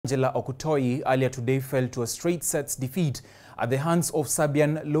Angela Okutoyi earlier today fell to a straight sets defeat at the hands of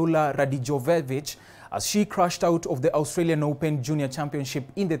Serbian Lola Radijovevic as she crashed out of the Australian Open Junior Championship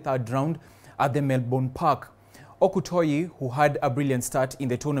in the third round at the Melbourne Park. Okutoyi, who had a brilliant start in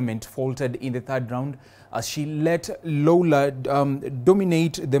the tournament, faltered in the third round as she let Lola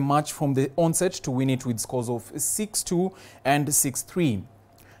dominate the match from the onset to win it with scores of 6-2 and 6-3.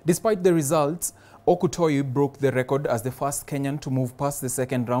 Despite the results, Okutoyi broke the record as the first Kenyan to move past the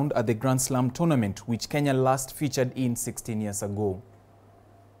second round at the Grand Slam tournament, which Kenya last featured in 16 years ago.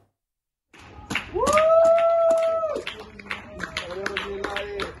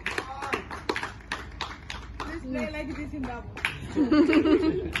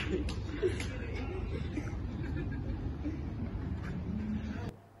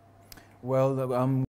 Well,